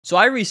So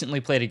I recently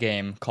played a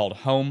game called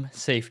Home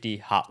Safety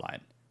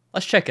Hotline.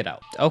 Let's check it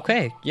out.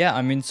 Okay, yeah,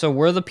 I mean, so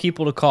we're the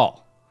people to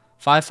call.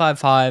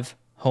 555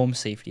 Home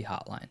Safety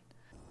Hotline.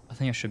 I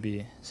think it should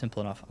be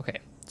simple enough. Okay,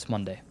 it's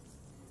Monday.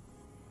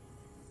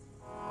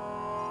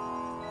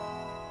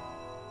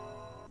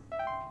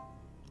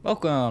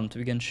 Welcome to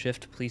begin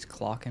shift. Please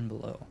clock in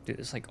below. Dude,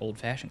 it's like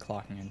old-fashioned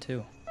clocking in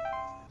too.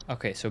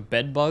 Okay, so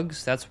bed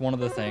bugs, that's one of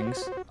the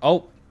things.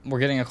 Oh, we're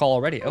getting a call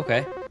already.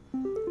 Okay.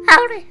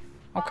 Howdy.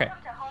 Okay.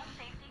 Welcome to Home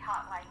Safety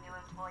Hotline, new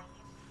employees.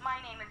 My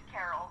name is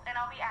Carol, and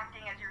I'll be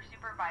acting as your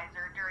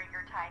supervisor during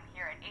your time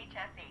here at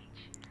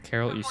HSH.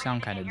 Carol, you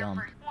sound kind of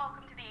dumb.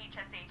 Welcome to the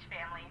HSH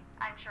family.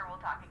 I'm sure we'll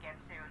talk again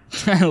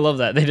soon. I love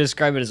that. They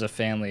describe it as a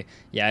family.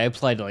 Yeah, I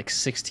applied to like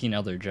 16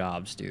 other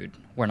jobs, dude.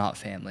 We're not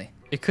family.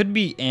 It could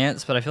be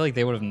ants, but I feel like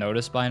they would have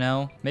noticed by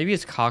now. Maybe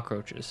it's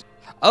cockroaches.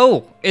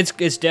 Oh, it's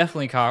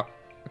definitely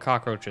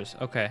cockroaches.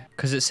 Okay.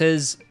 Because it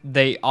says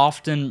they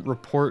often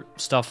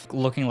report stuff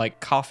looking like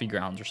coffee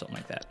grounds or something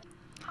like that.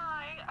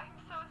 Hi, I'm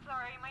so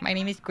sorry. My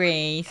name is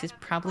Grace. It's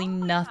probably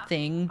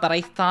nothing, but I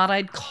thought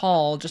I'd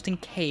call just in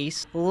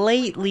case.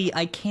 Lately,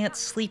 I can't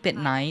sleep at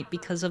night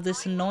because of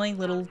this annoying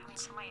little...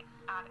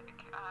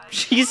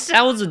 She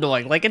sounds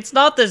annoying. Like, it's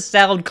not the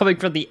sound coming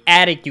from the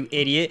attic, you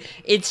idiot.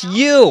 It's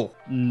you!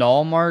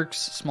 Null marks,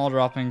 small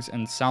droppings,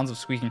 and sounds of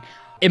squeaking.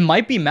 It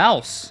might be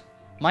mouse.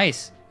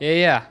 Mice.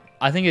 Yeah.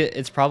 I think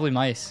it's probably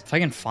mice. If I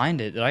can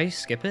find it. Did I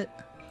skip it?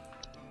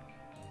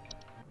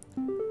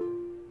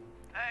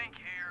 Hank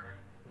here.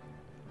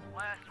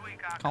 Last week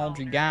I Called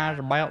you guys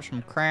about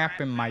some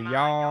crap in my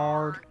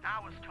yard.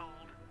 I was told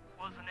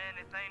wasn't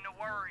anything to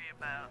worry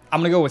about. I'm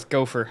gonna go with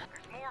gopher.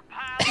 There's more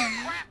piles of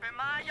crap in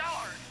my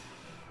yard.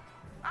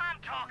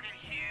 I'm talking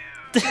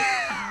huge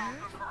piles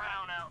of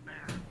ground out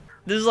there.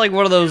 This is like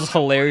one of those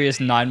hilarious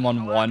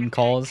 911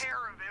 calls. Take care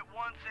of it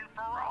once and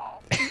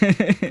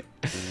for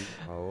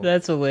all.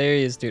 That's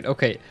hilarious, dude.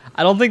 Okay,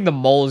 I don't think the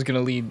mole is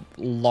gonna leave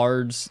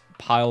large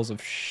piles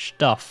of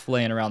stuff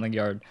laying around the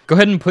yard. Go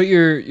ahead and put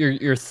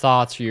your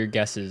thoughts or your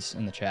guesses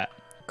in the chat.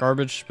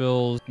 Garbage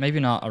spills, maybe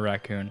not a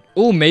raccoon.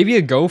 Oh, maybe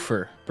a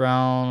gopher.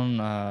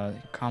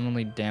 Brown,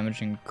 commonly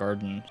damaging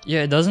garden.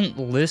 Yeah, it doesn't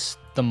list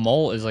the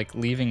mole as like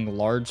leaving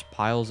large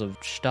piles of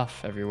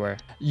stuff everywhere.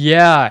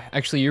 Yeah,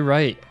 actually, you're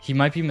right. He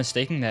might be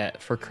mistaking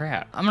that for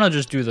crap. I'm gonna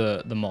just do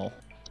the mole.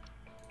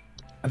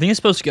 I think it's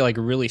supposed to get like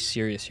really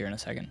serious here in a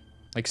second.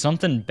 Like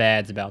something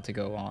bad's about to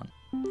go on.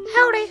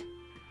 Howdy.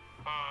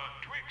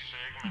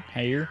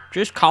 Hey,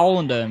 just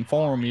calling to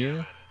inform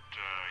you.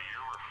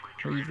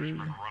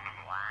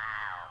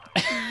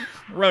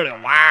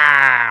 Running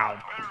wild.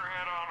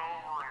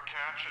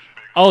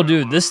 Oh,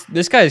 dude,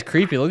 this guy is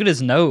creepy. Look at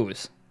his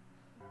nose.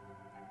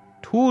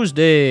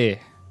 Tuesday.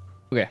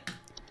 Okay.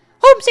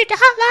 Home Safety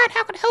Hotline,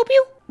 how can I help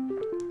you?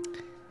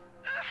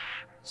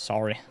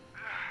 Sorry.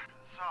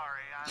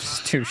 Sorry,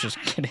 This dude's just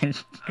kidding.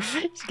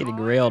 He's getting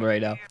railed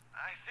right now. I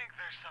think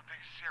there's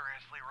something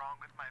seriously wrong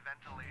with my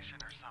ventilation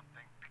or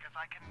something because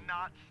I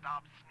cannot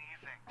stop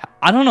sneezing.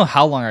 I don't know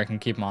how long I can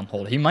keep him on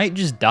hold. He might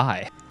just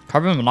die.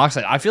 Carbon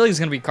monoxide. I feel like it's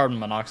going to be carbon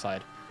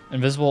monoxide.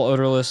 Invisible,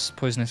 odorless,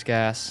 poisonous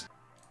gas.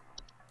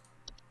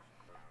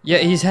 Yeah,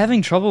 he's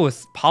having trouble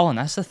with pollen.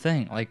 That's the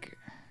thing. Like,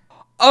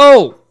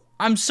 oh,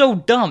 I'm so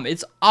dumb.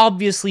 It's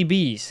obviously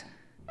bees.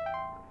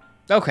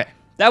 Okay.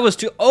 That was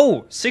too,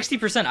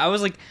 60%. I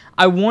was like,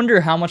 I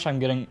wonder how much I'm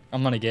going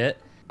to get.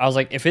 I was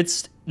like, if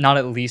it's not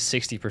at least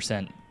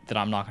 60%, then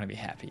I'm not going to be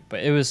happy.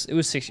 But it was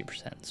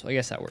 60%, so I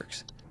guess that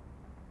works.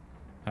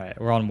 All right,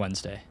 we're on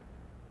Wednesday.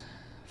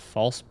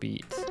 False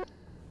beat. That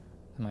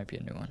might be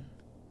a new one.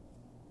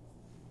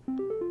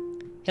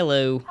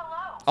 Hello.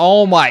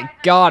 Oh my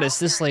god, it's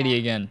this lady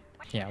again.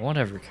 Yeah,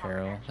 whatever,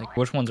 Carol. Like,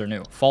 which ones are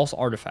new? False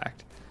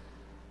artifact.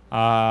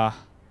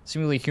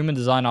 Seemingly human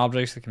design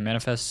objects that can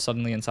manifest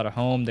suddenly inside a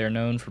home. They are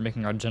known for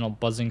making a gentle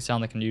buzzing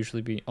sound that can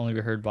usually only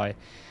be heard by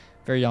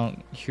very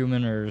young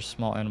human or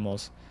small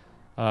animals.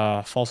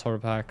 False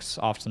artifacts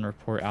often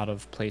report out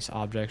of place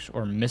objects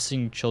or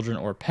missing children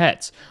or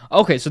pets.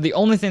 Okay, so the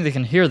only thing that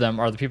can hear them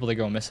are the people that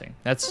go missing.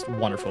 That's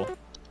wonderful.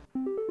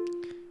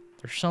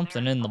 There's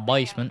something in the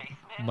basement.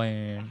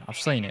 Man, I've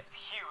seen it.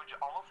 Huge,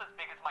 almost as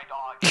big as my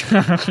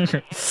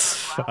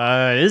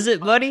dog. Is it,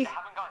 buddy?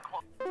 Haven't gotten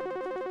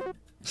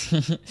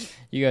close.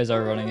 You guys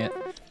are running it.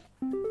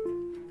 My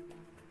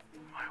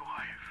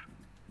wife.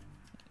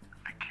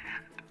 I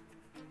can't.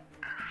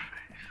 Her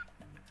face.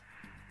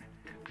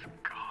 It's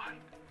gone.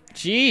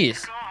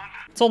 Jeez. Gone.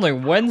 It's only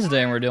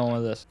Wednesday and we're dealing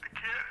with this. I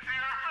can't see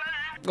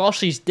her face. Well,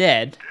 she's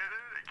dead.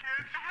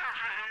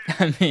 I can't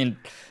see her face. I mean,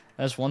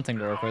 that's one thing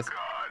to work with. God,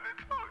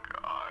 it's all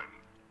gone.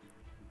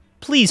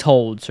 Please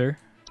hold, sir.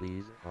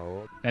 Please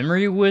hold.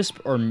 Memory wisp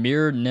or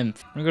mirror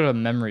nymph? I'm gonna go to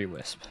memory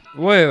wisp.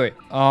 Wait.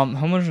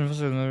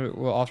 Homeowners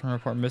will often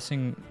report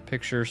missing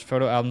pictures,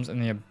 photo albums,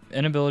 and the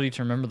inability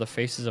to remember the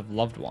faces of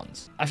loved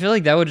ones. I feel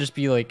like that would just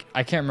be like,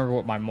 I can't remember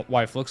what my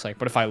wife looks like,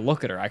 but if I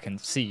look at her, I can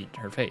see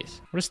her face.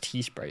 What is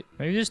T-Sprite?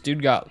 Maybe this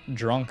dude got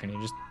drunk and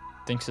he just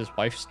thinks his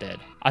wife's dead.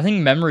 I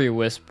think Memory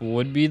Wisp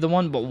would be the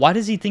one, but why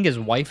does he think his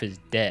wife is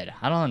dead?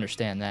 I don't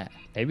understand that.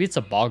 Maybe it's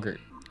a boggart.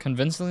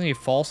 Convincingly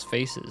false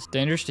faces.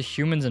 Dangerous to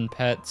humans and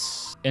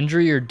pets.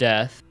 Injury or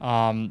death.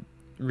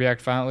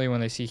 React violently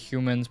when they see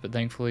humans, but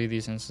thankfully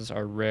these instances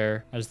are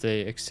rare as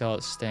they excel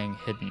at staying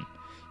hidden.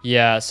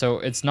 Yeah, so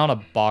it's not a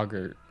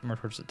boggart. More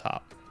towards the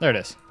top. There it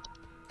is.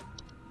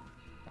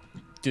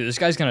 Dude, this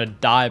guy's gonna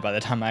die by the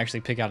time I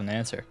actually pick out an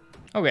answer.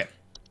 Okay.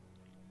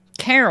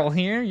 Carol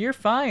here, you're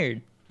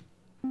fired.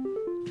 Do you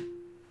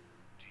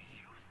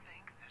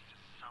think this is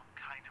some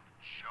kind of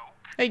joke?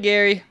 Hey,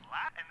 Gary. And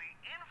the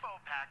info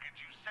package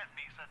you sent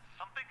me said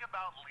something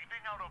about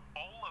leaving out a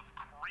bowl of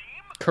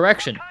cream?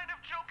 Correction. What kind of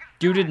joke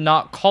is You that? did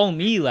not call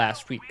me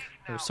last week.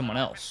 It was someone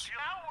else.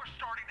 Now we're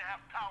starting to have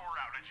power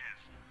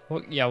outages.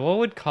 Well, yeah, what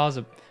would cause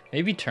a...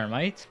 Maybe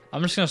termites?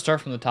 I'm just gonna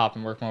start from the top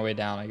and work my way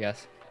down, I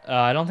guess.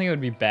 I don't think it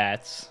would be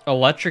bats.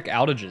 Electric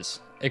outages.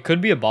 It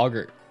could be a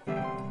boggart.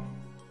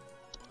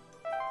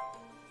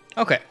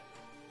 Okay.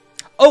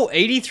 Oh,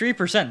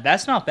 83%.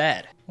 That's not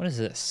bad. What is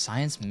this?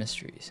 Science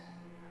mysteries.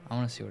 I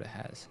want to see what it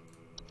has.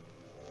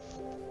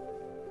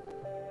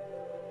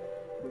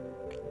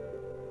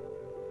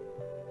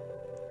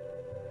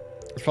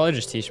 It's probably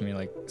just teaching me,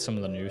 like, some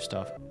of the new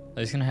stuff.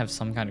 It's gonna have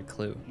some kind of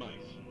clue. Mice,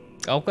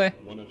 Okay.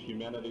 one of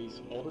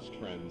humanity's oldest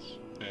friends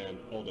and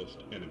oldest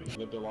enemies,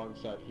 lived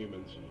alongside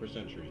humans for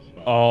centuries.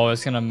 But Oh,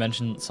 it's gonna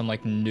mention some,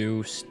 like,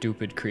 new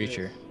stupid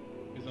creature.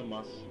 this is a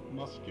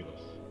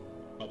musculus,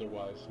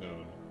 otherwise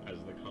known as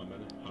the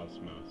common house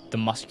mouse. The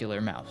muscular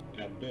mouse.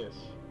 And this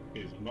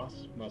is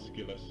Mus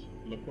musculus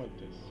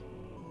loquentis,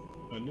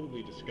 a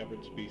newly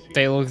discovered species.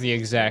 They look the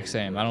exact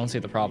same. I don't see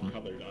the problem.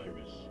 Colored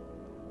iris,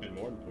 and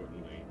more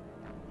importantly,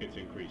 its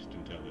increased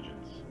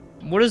intelligence.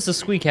 What does the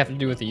squeak have to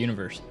do with the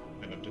universe?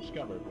 And have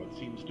discovered what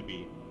seems to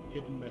be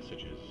hidden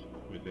messages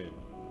within.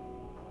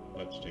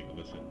 Let's take a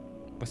listen.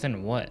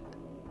 Within what?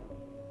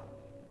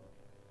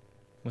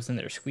 Within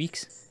their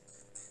squeaks?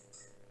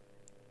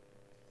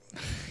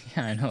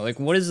 Yeah, I know. Like,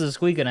 what is the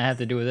squeak gonna have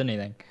to do with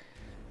anything?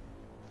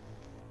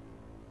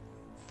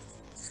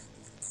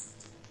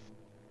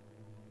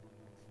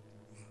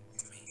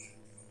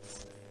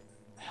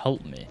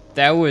 Help me.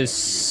 That was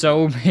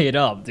so made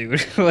up,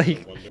 dude.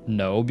 Like,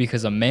 no,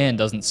 because a man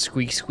doesn't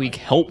squeak, squeak,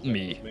 help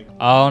me.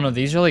 Oh, no,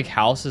 these are like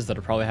houses that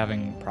are probably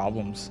having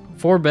problems.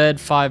 4 bed,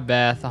 5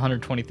 bath,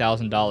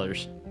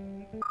 $120,000.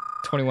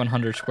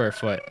 2,100 square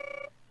foot.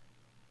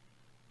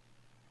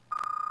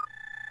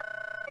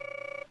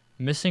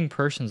 Missing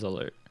persons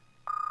alert.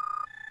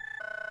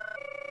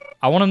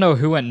 I want to know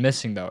who went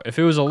missing, though. If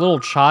it was a little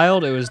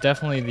child, it was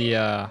definitely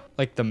the,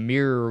 like the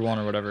mirror one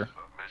or whatever.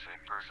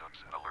 Missing persons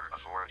alert.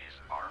 Authorities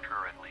are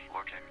currently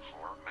looking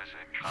for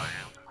missing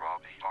child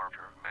Robbie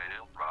Parker,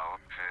 male,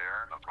 brown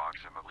hair,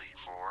 approximately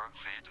 4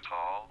 feet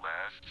tall,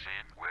 last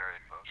seen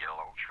wearing a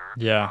yellow shirt,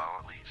 Yeah.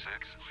 probably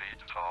 6 feet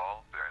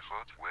tall,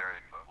 barefoot,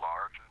 wearing a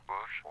large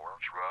bush or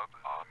shrub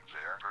on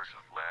their person,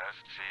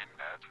 last seen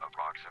at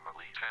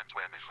approximately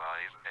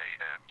 10:25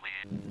 a.m.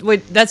 Please.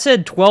 Wait, that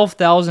said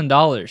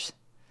 $12,000.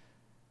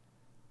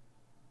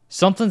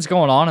 Something's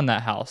going on in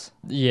that house.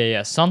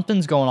 Yeah,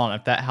 something's going on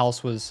if that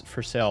house was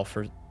for sale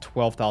for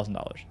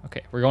 $12,000.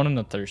 Okay, we're going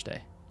into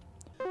Thursday.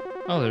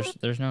 Oh,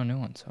 there's no new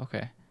ones.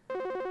 Okay.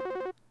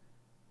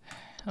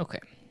 Okay.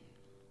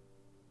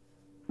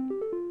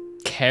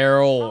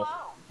 Carol.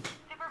 Hello,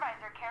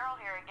 Supervisor Carol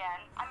here again.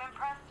 I'm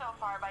impressed so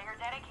far by your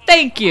dedication.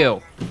 Thank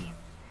you.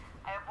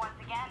 I have once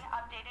again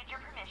updated your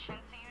permission,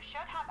 so you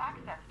should have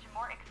access to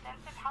more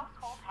extensive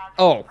household hazard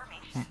Oh,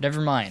 information.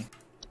 never mind.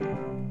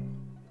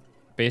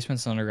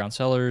 Basements and underground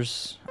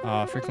cellars.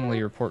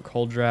 Frequently report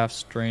cold drafts,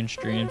 strange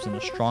dreams, and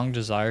a strong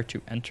desire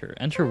to enter.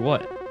 Enter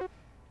what?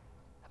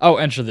 Oh,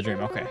 enter the dream.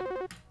 Okay.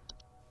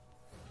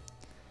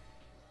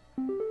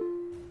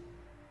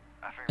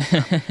 I think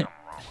there's something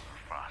wrong with her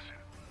faucet.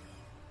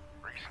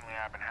 Recently,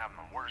 I've been having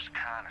the worst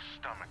kind of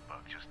stomach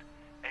bug, just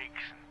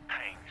aches and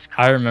pains.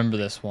 I remember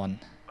this one.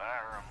 But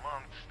after a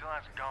month, it still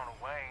hasn't gone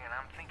away, and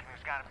I'm thinking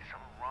there's got to be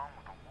something wrong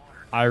with the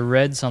water. I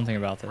read something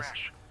about this.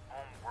 Fresh,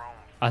 homegrown.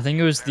 I think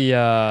it was the, We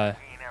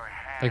ain't ever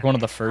had like one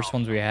of the any first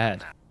ones we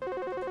had.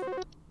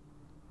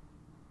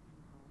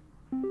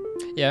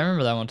 Yeah, I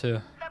remember that one too.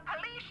 The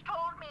police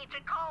told me to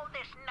call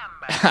this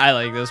number. I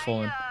like this So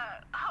one. I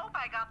hope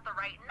I got the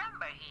right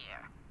number here.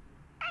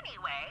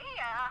 Anyway,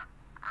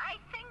 I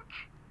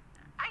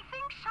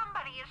think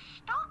somebody is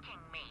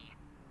stalking me.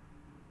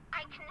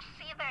 I can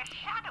see their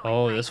shadow.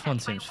 Oh, at this night one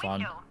at my seems fun.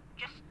 window,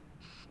 just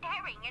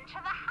staring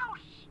into the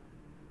house.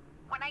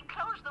 When I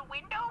close the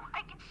window,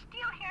 I can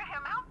still hear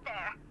him out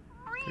there,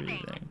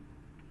 breathing. Breathing.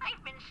 I've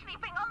been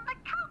sleeping on the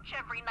couch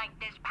every night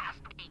this past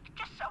week,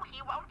 just so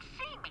he won't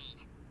see me.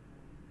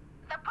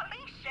 The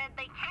police said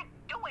they can't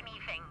do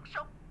anything,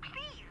 so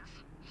please,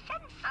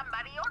 send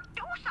somebody or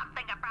do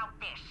something about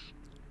this.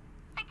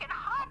 I can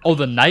hardly Oh,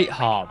 the night sleep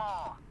hob.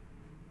 anymore.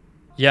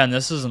 Yeah, and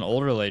this is an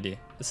older lady.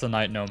 It's the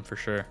night gnome for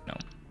sure. No.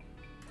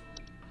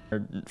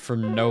 Or for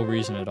no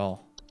reason at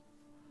all.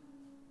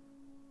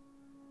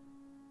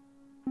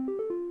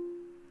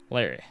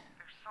 Larry.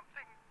 There's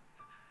something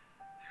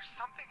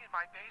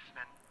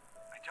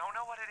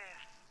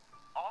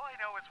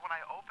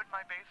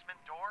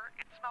basement door,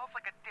 it smells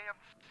like a damn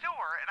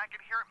sewer, and I can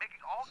hear it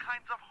making all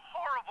kinds of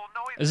horrible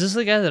noises. Is this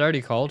the guy that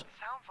already called?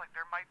 It sounds like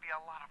there might be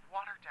a lot of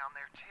water down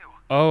there, too.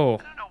 Oh.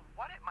 I don't know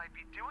what it might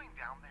be doing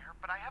down there,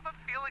 but I have a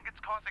feeling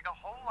it's causing a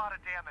whole lot of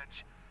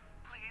damage.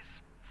 Please,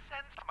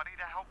 send somebody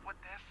to help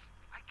with this.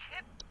 I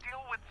can't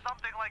deal with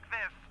something like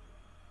this.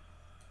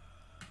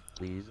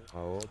 Please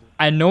hold.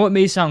 I know it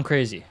may sound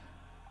crazy.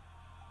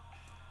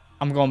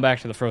 I'm going back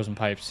to the frozen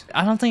pipes.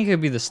 I don't think it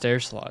could be the stair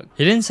slug.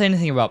 He didn't say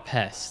anything about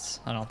pests,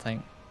 I don't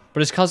think.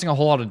 But it's causing a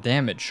whole lot of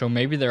damage, so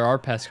maybe there are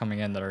pests coming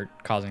in that are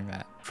causing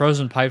that.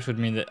 Frozen pipes would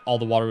mean that all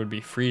the water would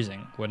be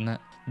freezing, wouldn't it?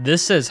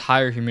 This says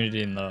higher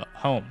humidity in the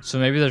home, so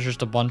maybe there's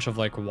just a bunch of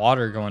like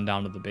water going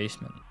down to the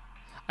basement.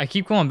 I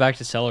keep going back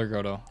to cellar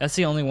grotto. That's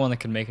the only one that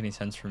can make any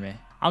sense for me.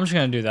 I'm just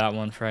gonna do that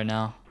one for right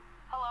now.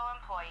 Hello,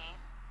 employee.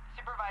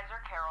 Supervisor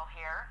Carol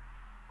here.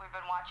 We've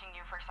been watching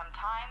you for some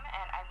time,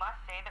 and I must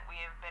say that we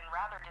have been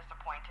rather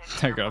disappointed. in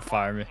They're your gonna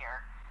fire me. performance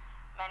here.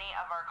 Many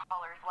of our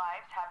callers'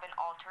 lives have been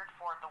altered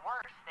for the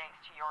worse thanks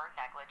to your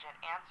negligent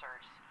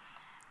answers.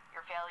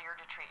 Your failure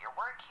to treat your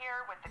work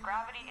here with the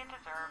gravity it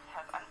deserves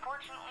has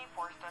unfortunately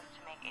forced us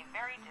to make a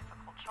very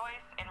difficult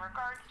choice in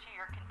regards to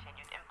your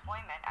continued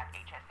employment at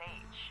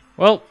HSH.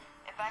 Well,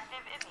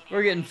 Effective immediately,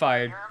 we're getting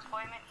fired. Your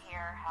employment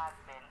here has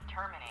been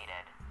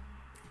terminated.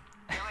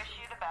 We wish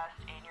you the best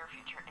in your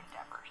future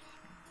endeavors.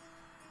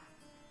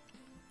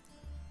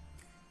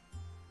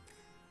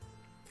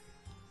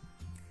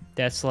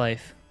 That's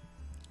life.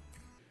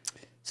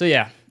 So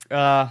yeah,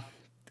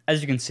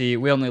 as you can see,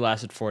 we only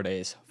lasted 4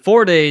 days.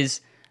 4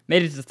 days,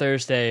 made it to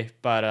Thursday,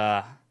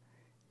 but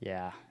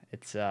yeah,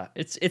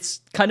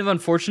 it's kind of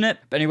unfortunate.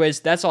 But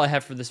anyways, that's all I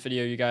have for this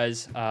video, you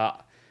guys.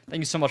 Thank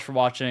you so much for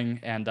watching,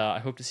 and I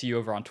hope to see you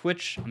over on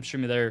Twitch. I'm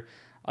streaming there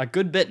a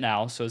good bit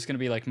now, so it's gonna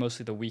be like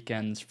mostly the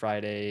weekends,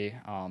 Friday,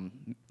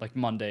 like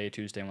Monday,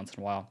 Tuesday, once in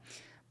a while.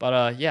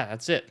 But yeah,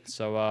 that's it.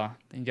 So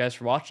thank you guys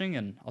for watching,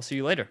 and I'll see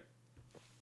you later.